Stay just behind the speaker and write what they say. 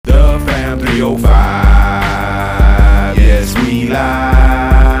Fam 305. Yes, we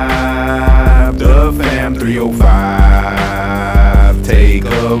live. The Fam 305. Take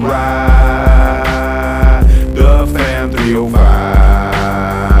a ride. The Fam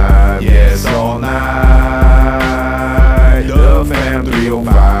 305. Yes, all night. The Fam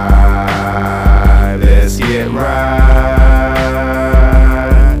 305. Let's get right.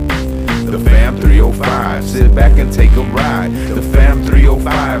 The Fam 305. Sit back and take a ride. The Fam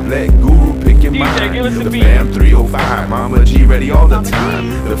 305. Let Guru pick your mind. The Fam 305. Mama G ready all the time.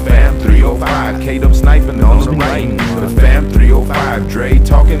 The Fam 305. K-Dub sniping on the right. The Fam 305. Dre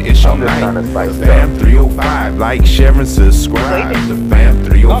talking ish all night. The Fam 305. Like, share, and subscribe. The Fam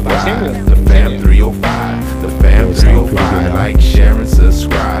 305. The Fam 305. The Fam 305. Like, share, and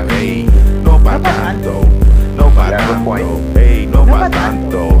subscribe. Hey, no pa tanto. No pa tanto. Hey, no pa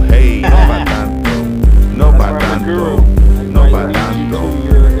tanto. Hey, no pa tanto. No pa tanto. No pa tanto.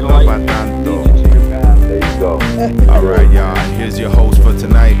 No pa tanto. There you go. Alright, y'all. Here's your host for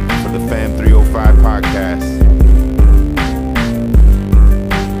tonight for the Fam 305 podcast.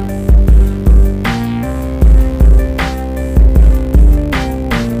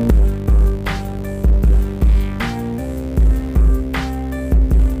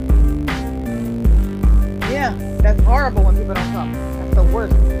 Yeah, that's horrible when people don't come. That's the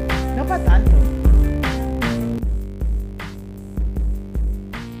worst. No pa tanto.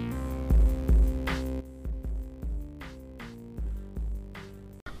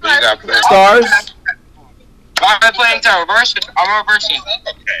 Stars? Why am I playing to reverse? I'm reversing.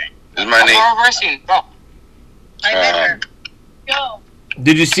 Okay. This is my name. I'm reversing. Go. I never. Go.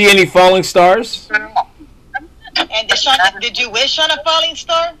 Did you see any falling stars? And did you wish on a falling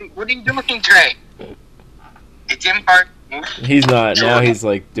star? What are you doing, Dre? It's in part. He's not. Now he's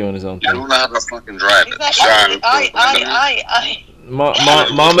like doing his own You thing. don't know how to fucking drive it. Exactly. Sean,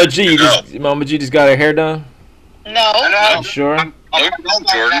 Mama G, Mama G just got her hair done. No. You sure? No,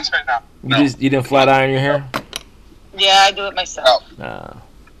 Jordan. You didn't flat iron your hair? Yeah, I do it myself. Nah.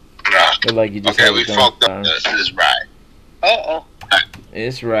 Nah. Look like you just Okay, had we it done. fucked up this ride. Uh-oh.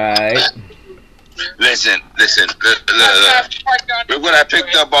 It's right. Listen. Look what I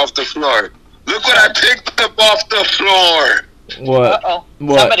picked up off the floor. Look what I picked up off the floor. What? Uh-oh.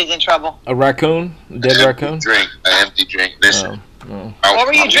 What? Somebody's in trouble. A raccoon? A dead raccoon? An empty drink. Listen. Oh. What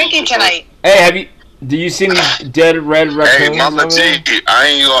were you drinking tonight? Hey, do you see any dead red raccoons? Hey, Mama over there? G, I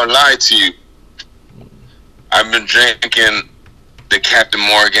ain't gonna lie to you. I've been drinking the Captain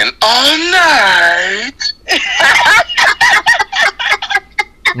Morgan all night.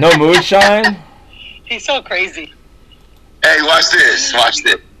 No moonshine? He's so crazy. Hey, watch this.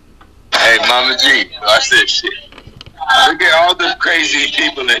 Hey, Mama G, watch this shit. Look at all the crazy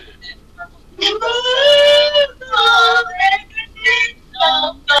people in.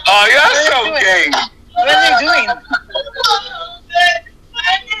 Oh, y'all so gay. What are they doing?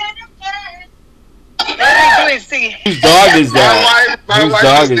 What are they doing? See? Whose dog is that? My Whose wife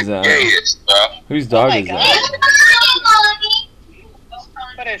dog is is the that? gayest, bro. Whose dog my is God. that?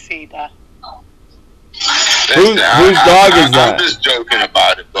 Pobrecita. Whose dog is that? I'm just joking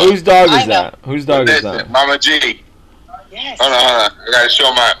about it, bro. Whose dog I is know. that? Whose dog is Listen, that? Mama G. Yes. Hold on. I gotta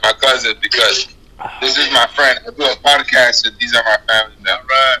show my cousin because this is my friend. I do a podcast and these are my family members.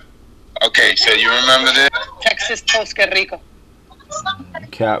 Right. Okay, so you remember this? Texas toast, que rico.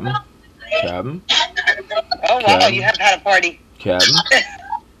 Captain? Oh, wow, you have had a party. Captain?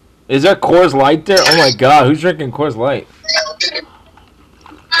 Is there Coors Light there? Oh my God, who's drinking Coors Light?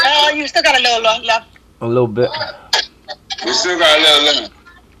 Oh, you still got a little left. A little bit. We still got a little lemon.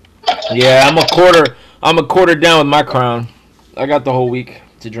 Yeah, I'm a quarter down with my crown. I got the whole week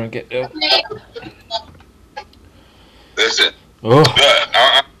to drink it. Ew. Listen. Oh. Look,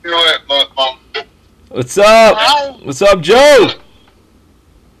 I feel it, Mom. What's up? Hi. What's up, Joe?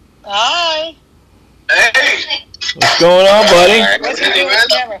 Hi. Hey. What's going on, buddy? What's he doing with the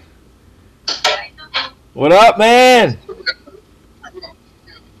camera? What up, man?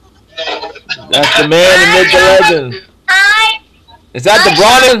 That's the man, the myth, the legend. Hi. Is that the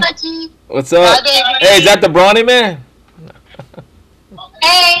Brawny? What's up? Hi, baby. Hey, is that the Brawny man?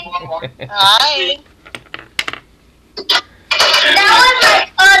 Hey. Hi. That was my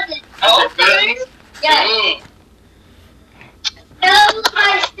cousin. Oh, really? Yes. That was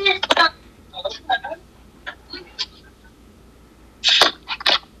my sister.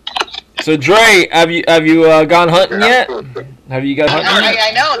 So Dre, have you gone hunting yet? Have you gone hunting yet?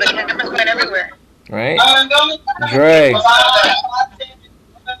 I know, the camera's going everywhere. Right? Dre.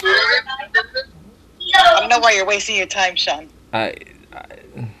 I don't know why you're wasting your time, Sean. I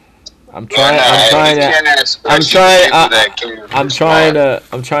I'm trying to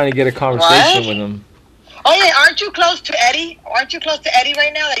get a conversation with him. Oh yeah, aren't you close to Eddie? Aren't you close to Eddie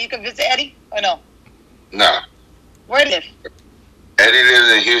right now that you can visit Eddie? Or no? No. Where do you live? Eddie lives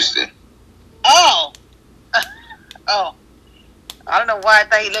in Houston. Oh. Oh. I don't know why I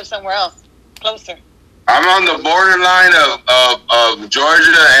thought he lived somewhere else. Closer. I'm on the borderline of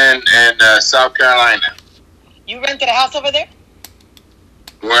Georgia and South Carolina. You rented a house over there?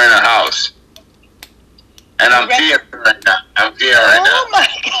 We're in a house. And I'm here right now. Oh my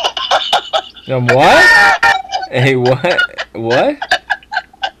God. What? Hey, what? What?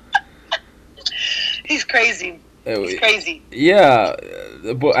 He's crazy. He's crazy. Yeah,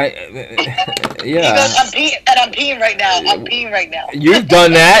 but yeah. He goes, I'm peeing right now. I'm peeing right now. You've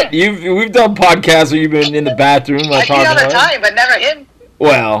done that. We've done podcasts where you've been in the bathroom. I pee all the time, but never him.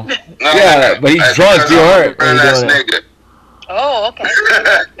 Well, yeah, but he's drunk. You heard. Nigga. Oh, okay.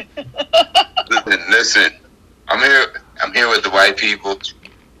 Listen. I'm here with the white people,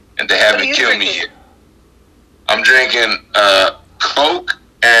 and they haven't killed me yet. I'm drinking Coke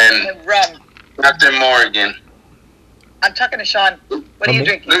and rum. Captain Morgan. I'm talking to Sean. What are you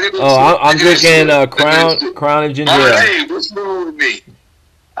drinking? Oh, I'm drinking Crown and ginger ale. Hey, what's wrong with me?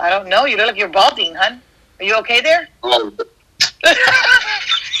 I don't know. You look like you're balding, hun. Are you okay there? Oh.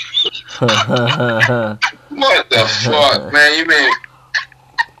 What the fuck, man? You mean?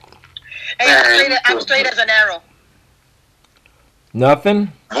 Hey, I'm straight as an arrow.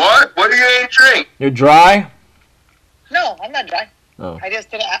 Nothing? What? What do you ain't drink? You're dry? No, I'm not dry. Oh. I just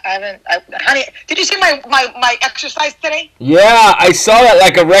didn't. Honey, did you see my exercise today? Yeah, I saw that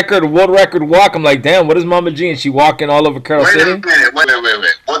like a world record walk. I'm like, damn, what is Mama G? And she walking all over Carroll City? Wait a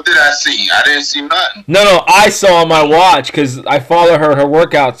minute. What did I see? I didn't see nothing. No, I saw on my watch because I follow her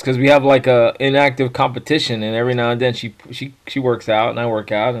workouts because we have like a inactive competition, and every now and then she works out and I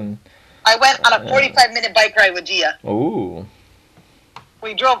work out. And I went on a 45-minute bike ride with Gia. Ooh.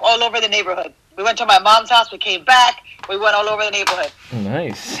 We drove all over the neighborhood. We went to my mom's house. We came back. We went all over the neighborhood.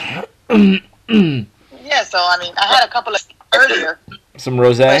 Nice. Yeah, so I mean, I had a couple of earlier. Some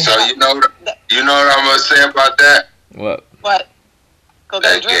rosé. So you know what I'm gonna say about that? What? What? Go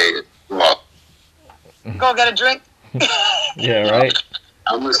get a drink. Well, go get a drink. Yeah, right.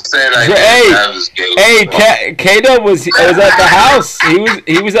 I'm gonna say like Kato was at the house.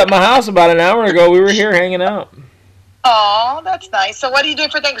 He was at my house about an hour ago. We were here hanging out. Oh, that's nice. So what are you doing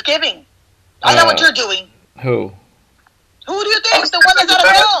for Thanksgiving? I know what you're doing. Who? Who do you think? The one that's not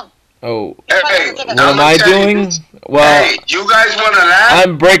around. Oh. Hey, what am I doing? Well, hey, you guys want to laugh?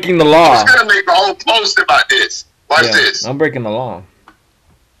 I'm breaking the law. I'm gonna make a whole post about this. Watch this. I'm breaking the law.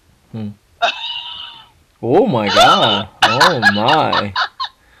 Oh my God. Oh my.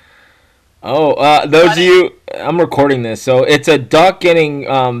 Oh, those of you, I'm recording this, so it's a duck getting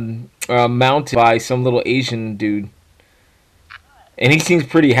mounted by some little Asian dude. And he seems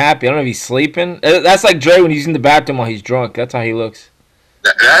pretty happy. I don't know if he's sleeping. That's like Dre when he's in the bathroom while he's drunk. That's how he looks.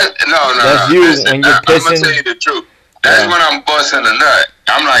 No. That's you when you're pissing. I'm gonna tell you the truth. That's when I'm busting a nut.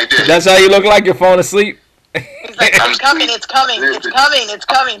 I'm like this. That's how you look like you're falling asleep? He's like, it's coming. I'm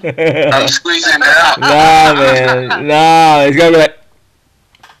squeezing it out. Nah, man. Nah, he's gotta be like.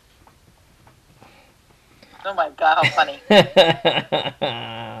 Oh my God, how funny.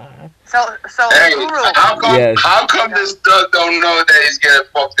 So hey, Guru. How come this duck don't know that he's getting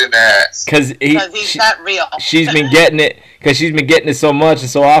fucked in the ass? Because he's not real. She's been getting it so much and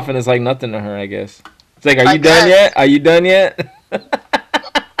so often. It's like nothing to her, I guess. It's like, are you done yet? Are you done yet?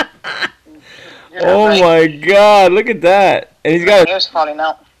 Oh my God! Look at that. And he's got. Your hair's falling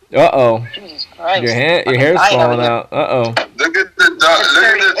out. Uh-oh. Jesus Christ. Your hair's falling out. Uh-oh. Look at the duck. Look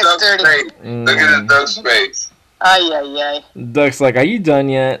at the duck's face. Look at the duck's face. Ay. Duck's like, are you done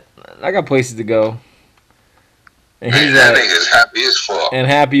yet? I got places to go. And he's that like, nigga's happy as fuck. And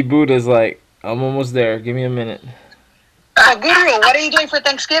Happy Buddha's like, I'm almost there. Give me a minute. So Guru, what are you doing for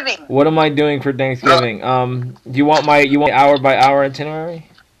Thanksgiving? What am I doing for Thanksgiving? Do you want my hour by hour itinerary?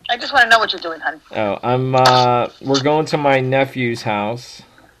 I just want to know what you're doing, hon. Oh, we're going to my nephew's house.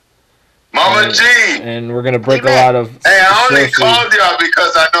 Mama G. And we're gonna break a lot of. Hey, I only called y'all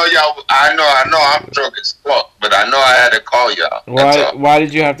because I know y'all. I know I'm drunk as fuck, but I know I had to call y'all. Why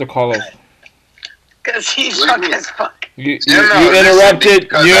did you have to call us? Because he's drunk as fuck. You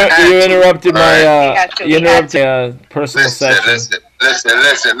interrupted my personal section.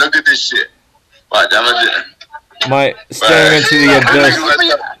 Listen. Look at this shit. What? My staring into the abyss.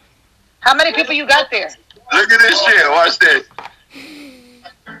 How many people you got there? Look at this shit. Watch this.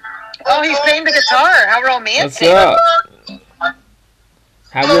 Oh, he's playing the guitar. How romantic. What's up?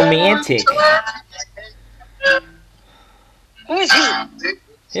 How romantic. Who is he?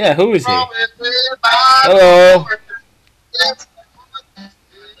 Yeah, who is he? Hello.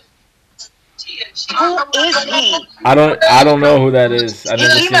 Who is he? I don't know who that is. I've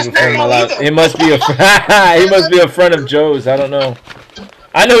never He seen him must before in my not know life. either. He must be a he must be a friend of Joe's. I don't know.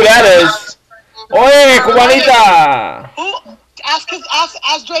 I know who that is. Oye, Juanita. Who? Ask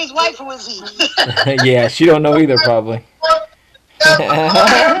Dre's wife. Who is he? Yeah, she don't know either probably.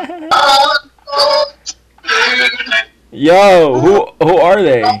 Yo, who are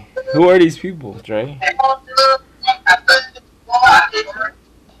they? Who are these people, Dre?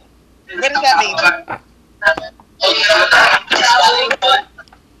 What does that mean?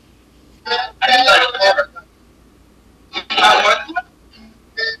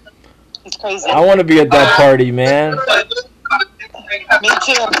 It's crazy. I want to be at that party, man. Me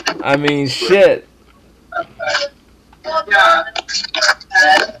too. I mean, shit. Look at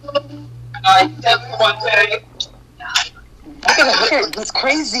it. It's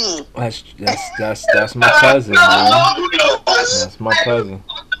crazy. That's my cousin, man. That's my cousin.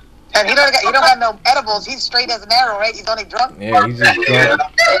 And he don't got no edibles. He's straight as an arrow, right? He's only drunk. Yeah, he's just drunk.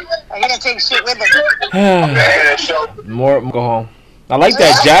 He didn't take shit with him. More go home. I like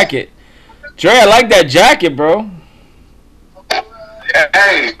that jacket. Dre, I like that jacket, bro.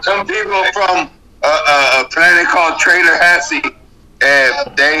 Hey, some people from a planet called Trader Hassie,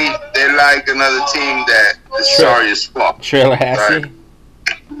 and they like another team that is sorry as fuck. Trailer Hassie.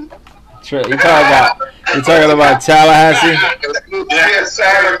 You talking about Tallahassee? Yes,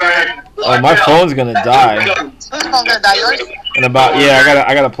 man. Oh, my phone's gonna die. Who's phone gonna die? Yours? In about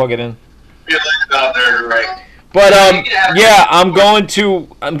I gotta plug it in. Right. But yeah, I'm going to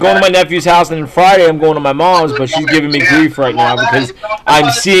my nephew's house, and then Friday I'm going to my mom's. But she's giving me grief right now because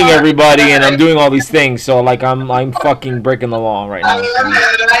I'm seeing everybody and I'm doing all these things. So like I'm fucking breaking the law right now. Look at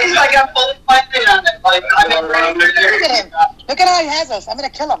him. Look at how he has us. I'm gonna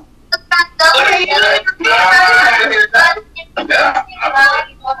kill him.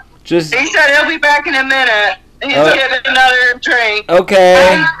 Just He said he'll be back in a minute. He's getting another drink.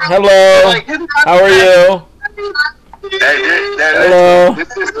 okay. Hello. How are you? Hello.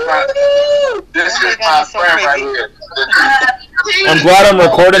 This is my friend right here. I'm glad I'm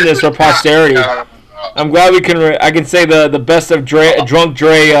recording this for posterity. I'm glad I can say the best of drunk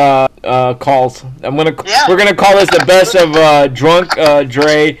Dre calls. We're gonna call this the best of drunk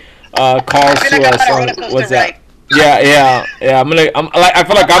Dre calls to us. What's that? Yeah. I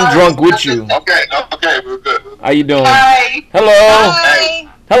feel like I'm drunk with you. Okay, we're good. How you doing? Hi. Hello. Hi.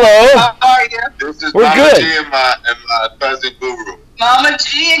 Hello. How are you? This is We're Mama good. G and my cousin Guru. Mama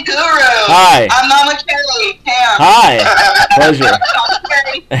G and Guru. Hi. I'm Mama Kelly. Cam. Hi. Pleasure.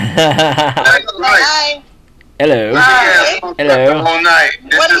 Hi. Hello. Hello. Hello. All night.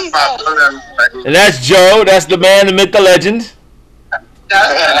 This What is is my that? brother. And that's Joe. That's the man, the myth, the legend.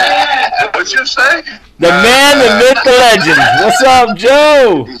 What you say? The man, the myth, the legend. What's up,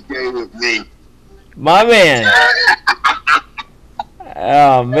 Joe? He's gay with me. My man.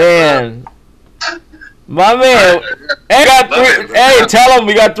 Oh man. My man. Hey, tell him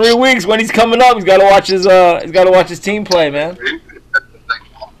we got 3 weeks. When he's coming up, he's gotta watch his team play, man.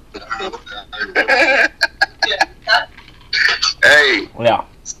 Hey. Yeah.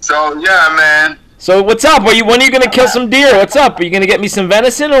 So yeah, man. So what's up? When are you gonna kill some deer? What's up? Are you gonna get me some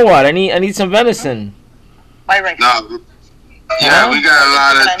venison or what? I need some venison. My right. No. Yeah, we got a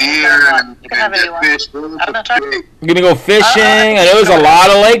lot of deer and fish. You gonna go fishing? And there was a lot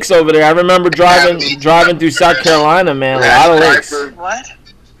of lakes over there. I remember driving through South Carolina, man. A lot of lakes. What?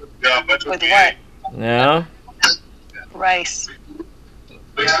 With what? Yeah. Rice.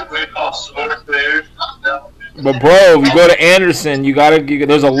 But bro, if you go to Anderson,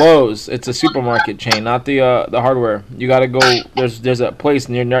 there's a Lowe's. It's a supermarket chain, not the hardware. You gotta go. There's a place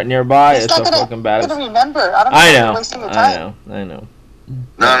nearby. It's a fucking I badass. don't remember. I don't I know. know. Wasting your time. I know.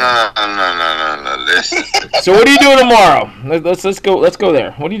 No. Listen. So what are you doing tomorrow? Let's go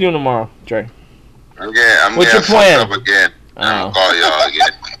there. What are you doing tomorrow, Trey? I'm What's your plan? Up again. I'm gonna call y'all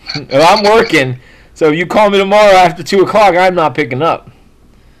again. Well, I'm working, so if you call me tomorrow after 2 o'clock, I'm not picking up.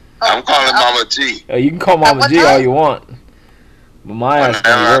 I'm calling Mama G. You can call Mama G all you want, but my ass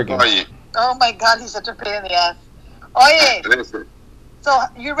is working. Oh my God, he's such a pain in the ass. Oh yeah. Listen. So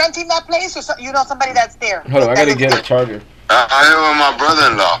you're renting that place, or you know somebody that's there? Hold on, I gotta get a charger. I live with my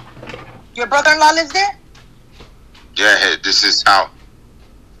brother-in-law. Your brother-in-law lives there? Yeah, this is how.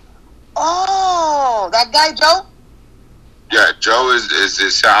 Oh, that guy Joe? Yeah, Joe is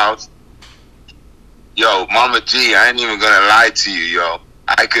his house. Yo, Mama G, I ain't even gonna lie to you, yo.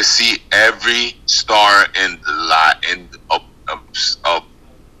 I could see every star in the lot up.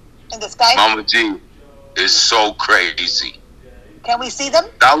 In the sky? Mama G is so crazy. Can we see them?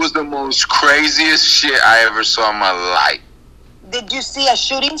 That was the most craziest shit I ever saw in my life. Did you see a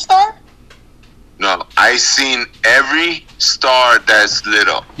shooting star? No, I seen every star that's lit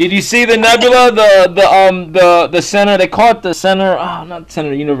up. Did you see the nebula? The center. They call it the center. Oh, not the center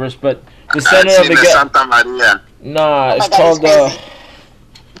of the universe, but the center I of seen the the Santa Maria. Nah, it's God, called it's crazy.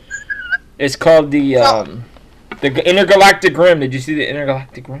 it's called the intergalactic rim. Did you see the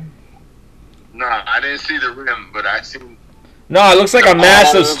intergalactic rim? No, I didn't see the rim, but I seen. No, it looks like a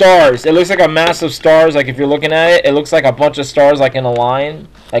mass of stars. It looks like a mass of stars. Like if you're looking at it, it looks like a bunch of stars like in a line,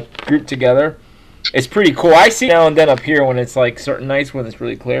 like grouped together. It's pretty cool. I see it now and then up here when it's like certain nights when it's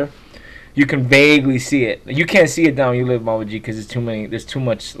really clear. You can vaguely see it. You can't see it down where you live, Mama G, because there's too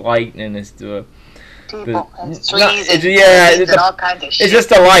much light and it's People and trees no, and, it's and all kinds of shit. It's just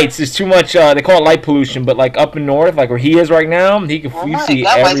the lights. There's too much. They call it light pollution, but like up in north, like where he is right now, Oh you my see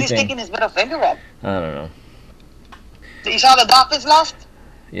God, why is he everything. sticking his middle finger up? I don't know. You saw the Dolphins lost?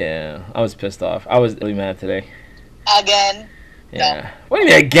 Yeah, I was pissed off. I was really mad today. Again. Yeah. What do you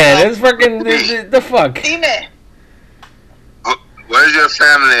mean again? It's fucking the fuck. Dime. Where's your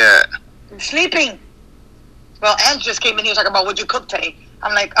family at? I'm sleeping. Well, Ange just came in here talking about what you cooked today.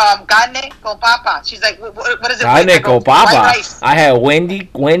 I'm like, carne con papa. She's like, what is it? Carne I go, con papa. white rice. I had Wendy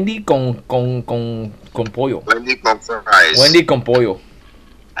con pollo. Wendy con fries. Wendy con pollo.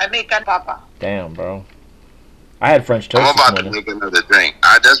 I make carne papa. Damn, bro. I had French toast I'm about this to morning. make another drink.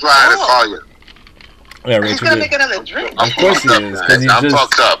 That's why I had to call you. Yeah, He's Rachel gonna did. make another drink. Of course he is, because he's I'm just.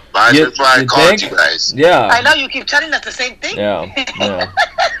 fucked up. That's why I called you guys. Yeah. I know you keep telling us the same thing. Yeah. Yeah.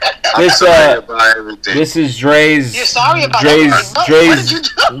 I'm This sorry about everything. This is Dre's. You're sorry about Dre's. everything. What did you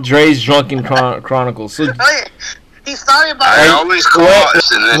do? Dre's drunken chronicles. So He's sorry about I it. always call.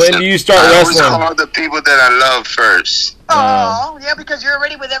 when Listen, do you start I always wrestling? call the people that I love first. Oh, yeah, because you're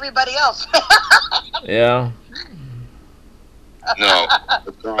already with everybody else. Yeah. No, I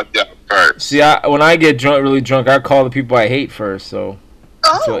call them first. See, when I get drunk, really drunk, I call the people I hate first. So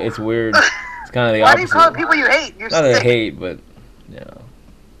Oh. it's weird. It's kind of the Why do you call opposite. people you hate? You're Not that I sick. hate, but you know,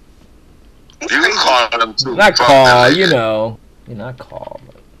 You can call them too. not Fuck call. them, You nigga. know, you're not call.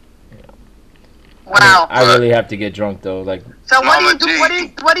 But Wow. I really have to get drunk though. Like So what Mama do you do?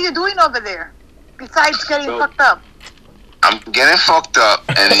 G. What are you doing over there besides getting So- fucked up? I'm getting fucked up,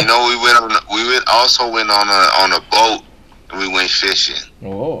 and you know we also went on a boat, and we went fishing.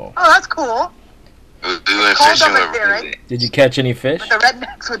 oh, Oh, that's cool. We went Cold fishing over with there, right? did you catch any fish? With the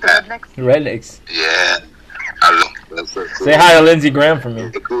rednecks. With the rednecks. Rednecks. Yeah. I look. That's so cool. Say hi to Lindsey Graham for me.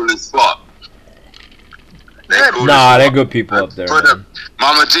 They're cool as fuck. Good. Cool Nah, as they're fuck. good people up there. Put up, Man.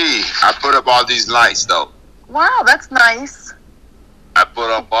 Mama G, I put up all these lights though. Wow, that's nice. I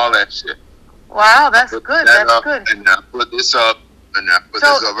put up all that shit. Wow, that's Put good. that That's up, good. And I put this up, and I put So,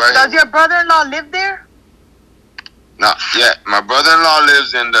 this up right does here. your brother-in-law live there? No, yeah, my brother-in-law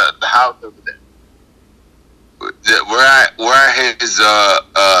lives in the house over there. We're at his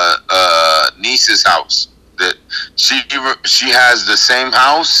niece's house. That she has the same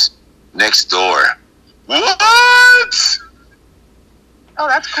house next door. What? Oh,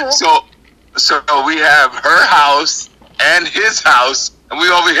 that's cool. So we have her house and his house, and we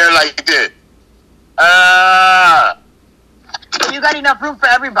over here like this. So you got enough room for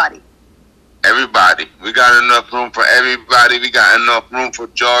everybody. Everybody. We got enough room for everybody. We got enough room for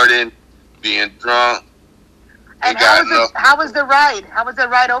Jordan being drunk. And We got enough. how was the ride? How was the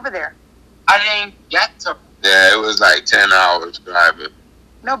ride over there? I didn't get to. Yeah, it was like 10 hours driving.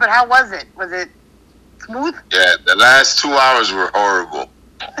 No, but how was it? Was it smooth? Yeah, the last 2 hours were horrible.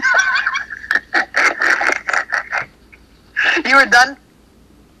 You were done?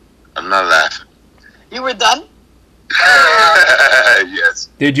 I'm not laughing. You were done? Yes.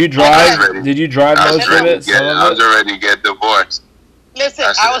 Did you drive? ready. Did you drive I was most of ready it? to get, Some I of was it? ready to get divorced. Listen,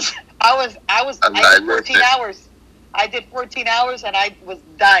 That's I did 14 hours and I was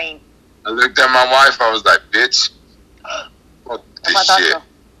dying. I looked at my wife, I was like, bitch, fuck this shit.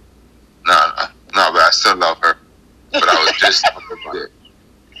 No, but I still love her. But I was just about it.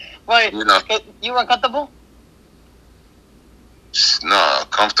 Wait, You know, you were uncomfortable? no,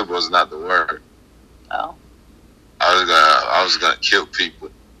 comfortable is not the word. Oh. I was gonna kill people.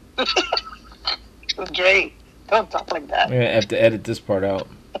 Dre, don't talk like that. I'm gonna have to edit this part out.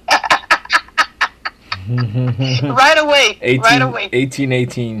 Right away. 18, Right away.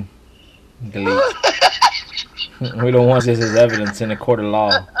 1818. Delete. We don't want this as evidence in a court of law.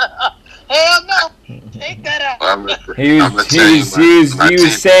 Hell no. Take that out. I'm He I'ma was tell you, my he teeth-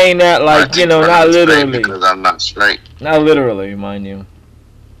 was saying that my like, you teeth know, are not straight literally. because I'm not straight. Not literally, mind you.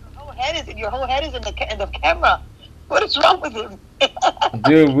 Your whole head is in the camera. What is wrong with him?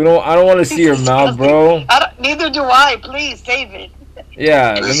 Dude, I don't want to see your mouth, bro. Neither do I. Please save it.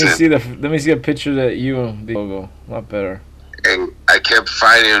 Yeah, Listen. let me see a picture that you and the logo. A lot better. Hey, I kept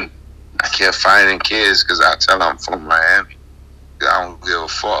finding kids because I tell them I'm from Miami. I don't give a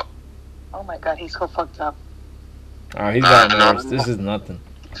fuck. Oh my God, he's so fucked up. Oh, he's gotten worse. This is nothing.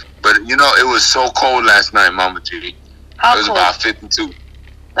 But you know, it was so cold last night, Mama G. How It was cold? about 52.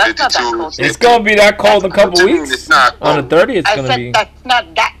 That's not that 52. cold. It's gonna be that cold in a couple What you mean weeks. it's not On the cold? 30th, it's I gonna said be. that's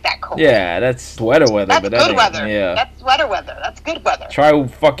not that cold. Yeah, that's sweater weather, That's but that good ain't. weather. Yeah. That's sweater weather. That's good weather. Try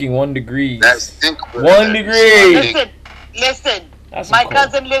fucking 1 degree. That's think 1 degree. Listen. That's My cold.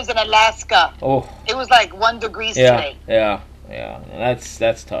 cousin lives in Alaska. Oh. It was like 1 degree Yeah, today. yeah.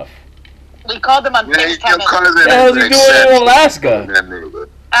 That's tough. We called them on Yeah, your FaceTime. cousin What the hell is he doing in Alaska?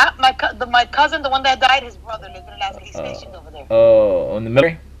 My cousin, the one that died, his brother lives in Alaska. He's stationed over there. Oh, in the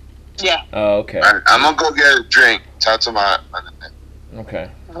military? Yeah. Oh, okay. I'm gonna go get a drink. Talk to my.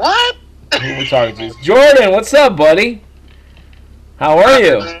 Okay. What? Who we talking to? Jordan, what's up, buddy? How are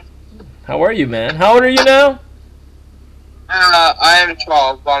you? How are you, man? How old are you now? I am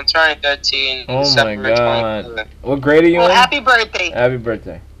 12, but I'm turning 13. Oh my December God. 27th. What grade are you Well, in? happy birthday. Happy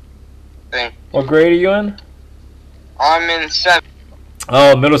birthday. Thank What grade are you in? I'm in 7th.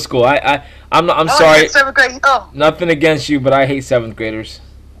 Oh, middle school. I'm not, I'm Oh, sorry. you're 7th grade. Oh. Nothing against you, but I hate 7th graders.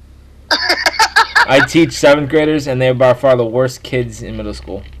 I teach 7th graders, and they're by far the worst kids in middle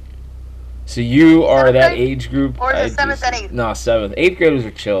school. So you are Seventh that grade? age group. Or is it I 7th and 8th? No, 7th. 8th graders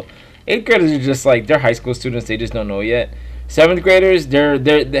are chill. 8th graders are just like, they're high school students. They just don't know yet. 7th graders, they're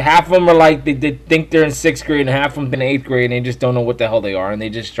half of them are like, they think they're in 6th grade, and half of them in 8th grade, and they just don't know what the hell they are, and they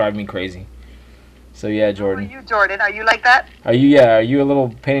just drive me crazy. So yeah, How are Jordan. you, Jordan? Are you like that? Are you a little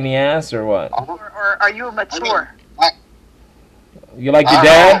pain in the ass, or what? Or are you mature? You like your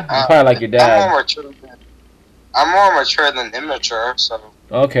dad? You probably like your dad. I'm more mature than immature, so.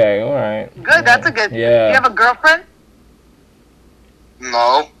 Okay, all right. Good, that's a good. Yeah. You have a girlfriend?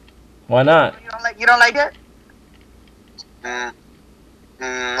 No. Why not? You don't like it?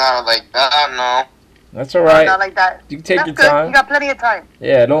 Not like that, no. That's all right. Not like that. You can take That's your good. time. You got plenty of time.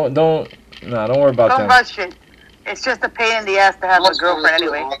 Yeah, don't worry about Don't that. rush it. It's just a pain in the ass to have a girlfriend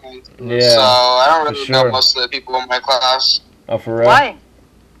anyway. Yeah, So I don't for really sure. know most of the people in my class. Oh, for real? Why?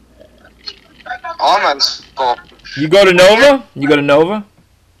 Online school. You go to Nova? You go to Nova?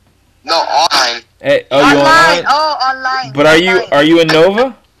 No, online. Hey, oh, you online? Oh, online. But are you in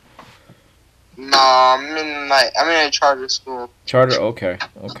Nova? No, I'm in a charter school. Charter. Okay.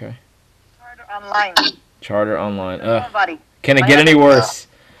 Online. Charter online. Nobody. Can it get any worse?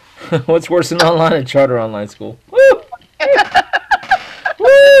 What's worse than online and charter online school? Woo!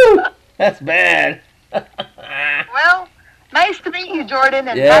 Woo! That's bad. Well, nice to meet you, Jordan,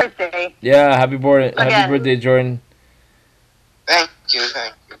 and Yeah. birthday. Yeah, happy birthday, Again. Jordan. Thank you.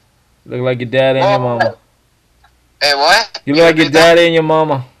 Look like your daddy and your mama. Hey, what? You look like your daddy and your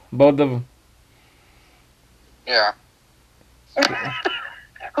mama, both of them. Yeah.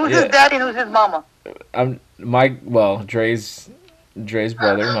 Who's Yeah. his daddy and who's his mama? Dre's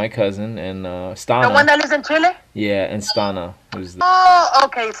brother, my cousin, and Stana. The one that lives in Chile? Yeah, and Stana, who's the Oh,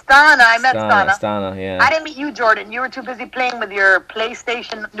 okay, Stana. I met Stana. Stana, yeah. I didn't meet you, Jordan. You were too busy playing with your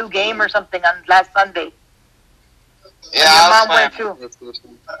PlayStation new game or something on last Sunday. Yeah, Your I mom was went playing too.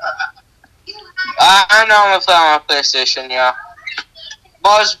 PlayStation. I know I'm gonna play on my PlayStation, yeah.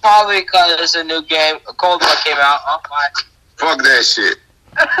 But it's probably because a new game, a cold one came out. Oh, my. Fuck that shit.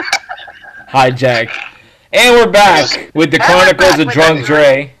 Hijack. And we're back with the And we're Chronicles back of with Drunk the-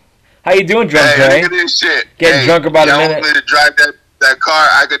 Dre. How you doing, Drunk Hey, look Dre? at this shit. Getting drunk about a y'all minute. want me to drive that car?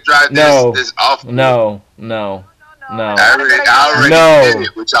 I could drive No. this off. No. I No. already No. did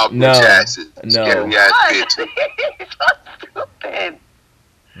it with y'all bitch No. asses. No. Scary ass What? bitch. You're so stupid.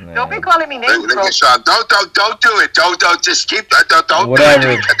 Don't be calling me names, Look bro. at Sean. Don't do it. Don't just keep. Don't Whatever. do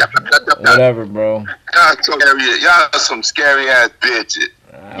it. Whatever, bro. Y'all some scary ass bitches.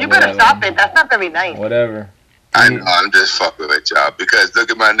 You better Whatever. stop it. That's not very nice. Whatever. I know. I'm just fucking with y'all because look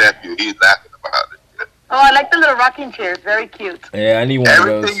at my nephew. He's laughing about it. Oh, I like the little rocking chairs. Very cute. Yeah, I need one of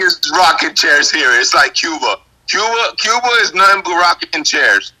Everything those. is rocking chairs here. It's like Cuba. Cuba is nothing but rocking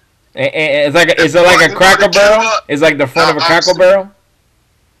chairs. Is it like a Cracker Barrel? It's like the front of a Cracker Barrel?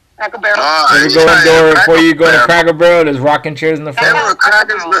 Cracker Barrel. You go in the door before you go to Cracker Barrel. There's rocking chairs in the There front. were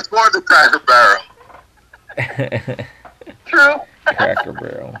crackers before the Cracker Barrel. True. Cracker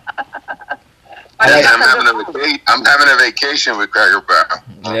Barrel. I'm having a vacation with Cracker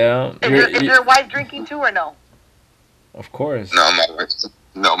Barrel. Yeah. Is your wife drinking too or no? Of course.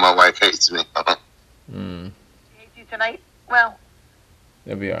 No, my wife hates me. Mm, She hates you tonight? Well,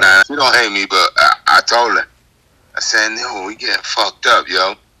 that'll be alright. Nah, she don't hate me, but I told her. I said, no, we get fucked up,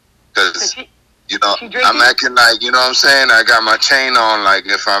 yo. Because, you know, she drinking? I'm acting like, you know what I'm saying? I got my chain on like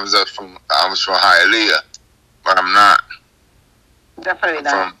if I was from Hialeah. But I'm not. Definitely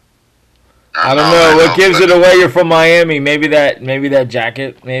not. I don't know. What gives it away you're from Miami? Maybe that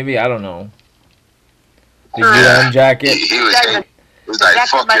jacket. Maybe, I don't know. The UM jacket. He was like,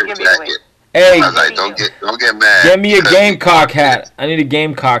 fuck your jacket. Hey, I was like, don't get mad. Get me a Gamecock hat. I need a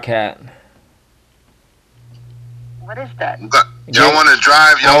Gamecock hat. What is that? Y'all want to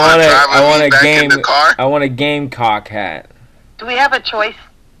drive? Y'all want to drive with me back in the car? I want a Gamecock hat. Do we have a choice?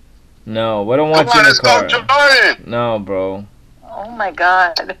 No, we don't want you in the car. Let's go, Jordan. No, bro. Oh my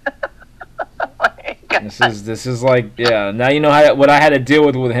god. Oh my god. This is like, yeah. Now you know what I had to deal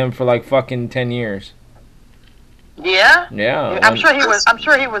with him for like fucking 10 years. Yeah? Yeah. I'm sure he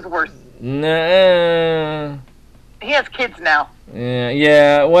was worse. Nah. He has kids now.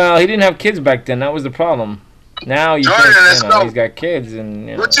 Yeah. Well, he didn't have kids back then. That was the problem. Now you Jordan, can't, you know, he's got kids and.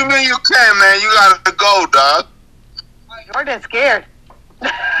 You know. What you mean you can't, man? You gotta go, dog. Jordan's scared.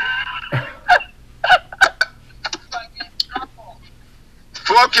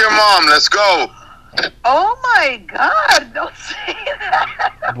 Fuck your mom. Let's go. Oh my god! Don't say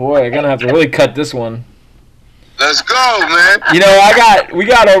that. Boy, I'm gonna have to really cut this one. Let's go, man. You know, we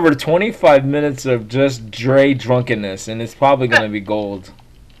got over 25 minutes of just Dre drunkenness, and it's probably gonna be gold.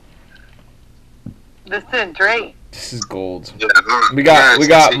 Listen, Dre. This is gold. Yeah, We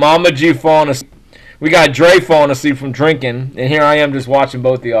got Mama G falling asleep. We got Dre falling asleep from drinking, and here I am just watching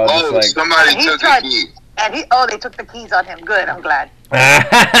both of y'all. Oh, just like, somebody took the keys. And they took the keys on him. Good, I'm glad.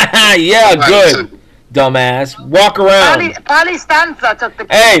 yeah, good. Dumbass. Walk around. Probably Stanza took the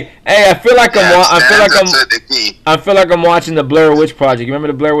keys. Hey, I feel like I feel like I'm watching the Blair Witch Project. You remember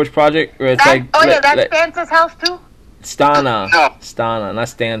the Blair Witch Project? Where it's like, that's Stanza's house too? Stana. No. Stana, not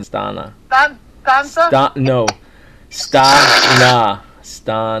Stan, Stana. Stanza? No. Stana.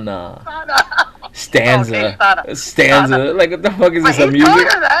 Stanza. Okay, Stanza. Like, what the fuck is this? But A he told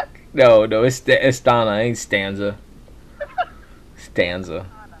music? her that. No, it's Stana. Ain't Stanza. Stanza.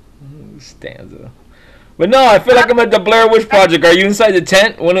 But no, I feel like I'm at the Blair Witch Project. Are you inside the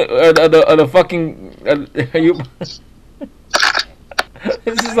tent? The fucking? Are you?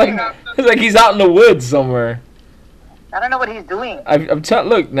 It's like he's out in the woods somewhere. I don't know what he's doing. I'm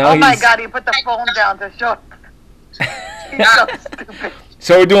look now. Oh my god, he put the phone down to show. He's so stupid.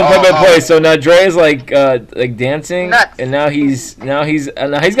 So we're doing play-by-play. So now Dre is like dancing, Nuts. and now he's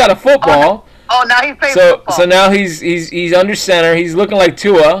got a football. Oh, now he's playing football. So now he's under center. He's looking like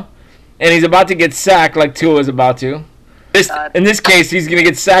Tua, and he's about to get sacked like Tua is about to. In this case, he's gonna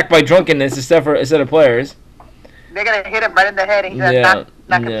get sacked by drunkenness instead of players. They're gonna hit him right in the head, and he's gonna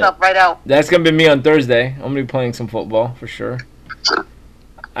knock himself right out. That's gonna be me on Thursday. I'm gonna be playing some football for sure.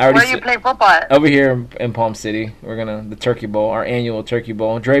 Where are you playing football at? Over here in Palm City. We're the Turkey Bowl, our annual Turkey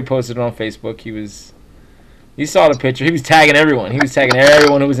Bowl. Dre posted it on Facebook. You saw the picture. He was tagging everyone. He was tagging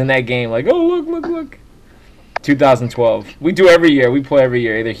everyone who was in that game. Like, oh, look. 2012. We do every year. We play every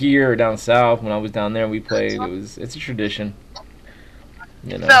year, either here or down south. When I was down there, we played. It's a tradition.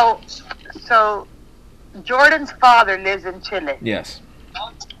 You know. So Jordan's father lives in Chile. Yes.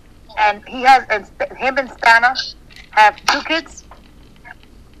 And him and Stana have 2 kids.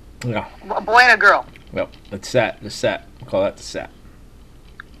 Yeah. A boy and a girl. Well, the set. We call that the set.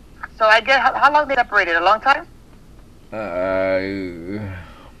 So I guess how long they separated? A long time?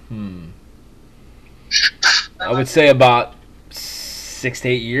 I would say about 6 to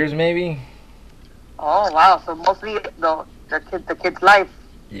 8 years, maybe. Oh wow! So mostly the kid's life.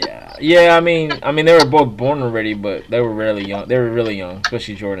 Yeah. I mean, they were both born already, but they were really young. They were really young,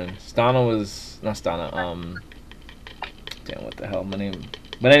 especially Jordan. Stana was not Stana. Damn, what the hell, my name?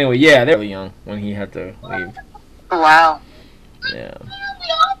 But anyway, yeah, they were really young when he had to leave. Wow. Yeah.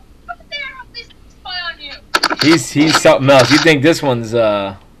 He's something else. You think this one's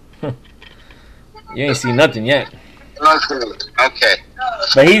you ain't seen nothing yet. Okay.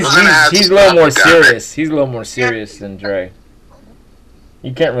 But he's a little more serious. He's a little more serious than Dre.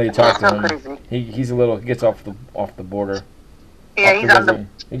 You can't really talk to him. He gets off the border. Yeah, he's on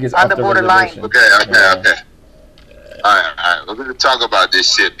the borderline. Okay. All right. We're gonna talk about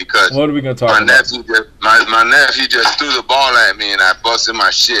this shit because what are we gonna talk about? My nephew just threw the ball at me and I busted my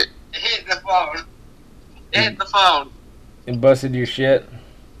shit. Hit the phone. And busted your shit.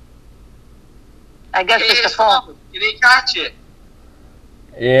 I guess it's the phone. He didn't catch it.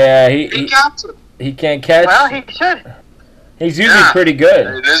 Yeah, he can't catch. Well, he should. He's usually pretty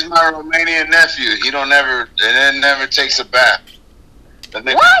good. This is my Romanian nephew. He never takes a bath.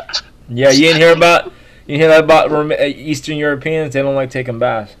 What? Yeah, you didn't hear about Eastern Europeans? They don't like taking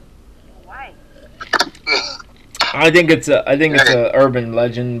baths. Why? I think it's a urban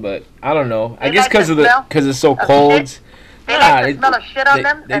legend, but I don't know. I They guess like the smell because it's so of cold. shit? They like the smell of shit on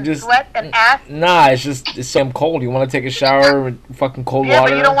them they and just sweat and ass. Nah, it's so damn cold. You want to take a shower with fucking cold Yeah,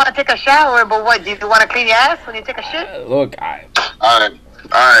 water? but you don't want to take a shower. But what? Do you want to clean your ass when you take a shit? Look, All right.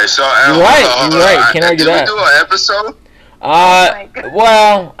 So You're right. Can't argue that. Did we do an episode? my God.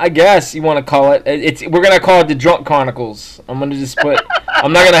 Well, I guess you want to call it. We're gonna call it the Drunk Chronicles. I'm gonna just put.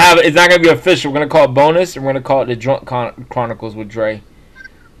 I'm not gonna have it. It's not gonna be official. We're gonna call it bonus, and we're gonna call it the Drunk Chronicles with Dre.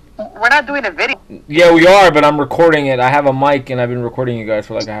 We're not doing a video. Yeah, we are, but I'm recording it. I have a mic, and I've been recording you guys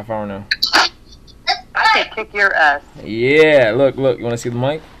for like a half hour now. I can kick your ass. Yeah, look. You want to see the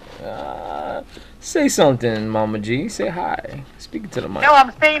mic? Say something, Mama G. Say hi. Speak to the mic. No,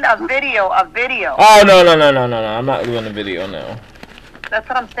 I'm saying a video. Oh no! I'm not doing a video. No. That's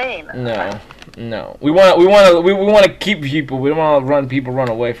what I'm saying. No. We want to keep people. We don't want to run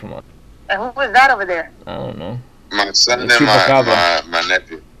away from us. And who is that over there? I don't know. My son It's and Chupacabra. my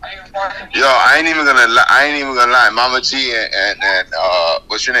nephew. Yo, I ain't even gonna lie. Mama G and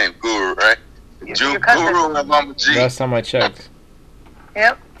what's your name? Guru, right? Your cousin. Guru and Mama G. Last time I checked.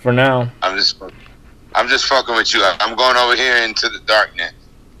 Yep. For now. I'm just fucking with you. I'm going over here into the darkness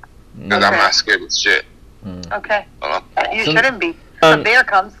because I'm not scared of shit. Okay. Hold You So- shouldn't be. The bear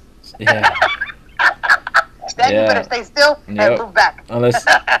comes. Yeah. Then you better stay still Yep. and move back. Unless,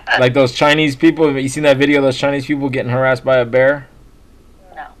 like those Chinese people. You seen that video of those Chinese people getting harassed by a bear?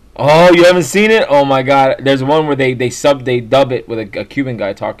 No. Oh, you haven't seen it? Oh my God! There's one where they dub it with a Cuban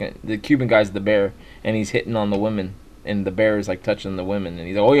guy talking. The Cuban guy's the bear, and he's hitting on the women, and the bear is like touching the women, and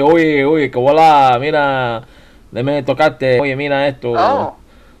he's like, oye, que hola, mira, deme tocate, oye, mira esto. Oh.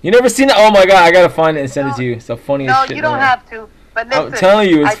 You never seen it? Oh my God! I gotta find it and send it to you. It's the funniest No, shit. you don't ever. have to. But listen, I'm telling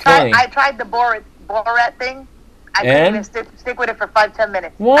you, it's funny. I tried the Borat thing. I couldn't And? even stick with it for 5-10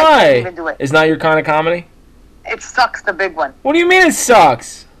 minutes. I Why? couldn't even do it. It's not your kind of comedy? It sucks, the big one. What do you mean it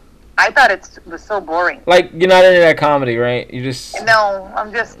sucks? I thought it was so boring. Like you're not into that comedy, right? You just No,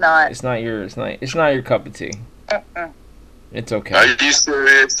 I'm just not. it's not your cup of tea. Mm-mm. It's okay. Are you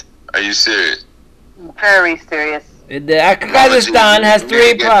serious? Very serious. Kazakhstan has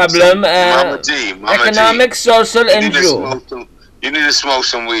three problems: Mama G, economic, social, and Jew. You need to smoke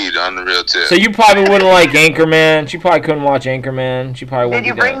some weed on the real tip. So you probably wouldn't like Anchorman. She probably couldn't watch Anchorman. She probably wouldn't. Did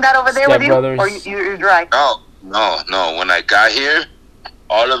you do bring that over there with you? Step Brothers. Or you're dry? No. When I got here,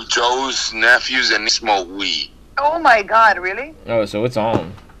 all of Joe's nephews and they smoke weed. Oh my God, really? Oh, so it's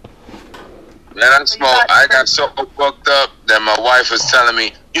on. Man, I got so fucked up that my wife was telling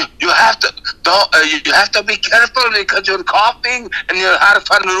me, you have to be careful because you're coughing and you're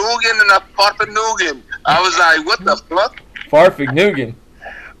harfanugen and a farfanugen. I was like, what the fuck? Farfignugan.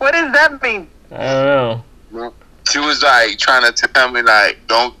 What does that mean? I don't know. She was like trying to tell me like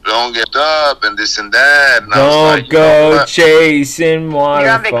don't get up and this and that. And I was Don't like, go chasing You're on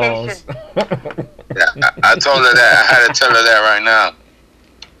waterfalls. Yeah, I told her that. I had to tell her that right now.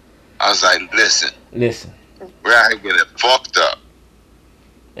 I was like, listen, we're out here getting fucked up.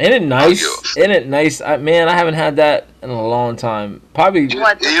 Ain't it nice? Ain't it nice? Man, I haven't had that in a long time. Probably just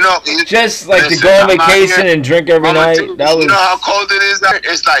like to go on vacation and drink every night. That was. You know how cold it is?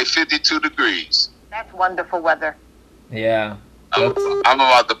 It's like 52 degrees. That's wonderful weather. Yeah. I'm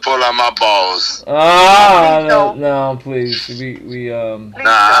about to pull out my balls. Oh no, please. We Please Nah,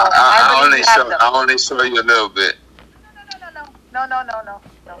 I only show you a little bit. No.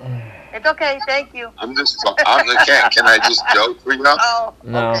 It's okay, thank you. Can I just joke for you? Oh,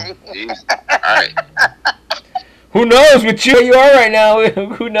 No. okay. Jeez. All right. Who knows what you are right now?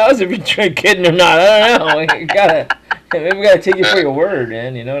 Who knows if you're kidding or not? I don't know. Maybe we gotta take you for your word,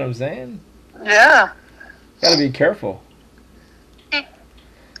 man. You know what I'm saying? Yeah. Gotta be careful.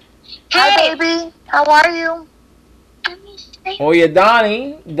 Hi, baby. How are you? Oh yeah,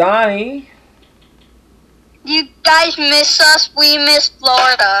 Donnie. You guys miss us. We miss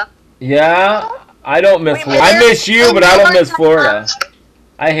Florida. Yeah, I don't miss Florida. I miss you, but I don't miss Florida.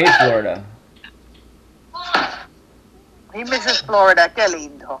 I hate Florida. He misses Florida. Que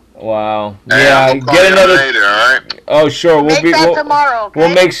lindo. Wow. Hey, Yeah, I'm gonna call get you another. later, all right? Oh sure, Make that tomorrow, okay?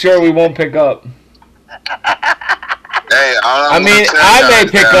 We'll make sure we won't pick up. Hey, I mean, I may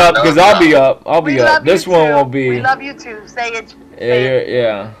pick up because I'll be up. I'll be We up. love you This one too. won't be. We love you too. Say it.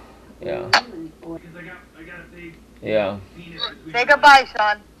 Yeah. Yeah. Say goodbye,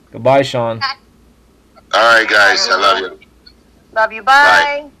 Sean. Goodbye, Sean. All right, guys. I love you. Love you.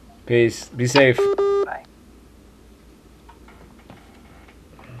 Bye. Peace. Be safe. Bye.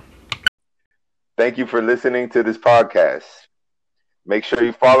 Thank you for listening to this podcast. Make sure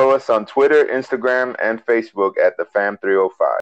you follow us on Twitter, Instagram, and Facebook at the Fam305.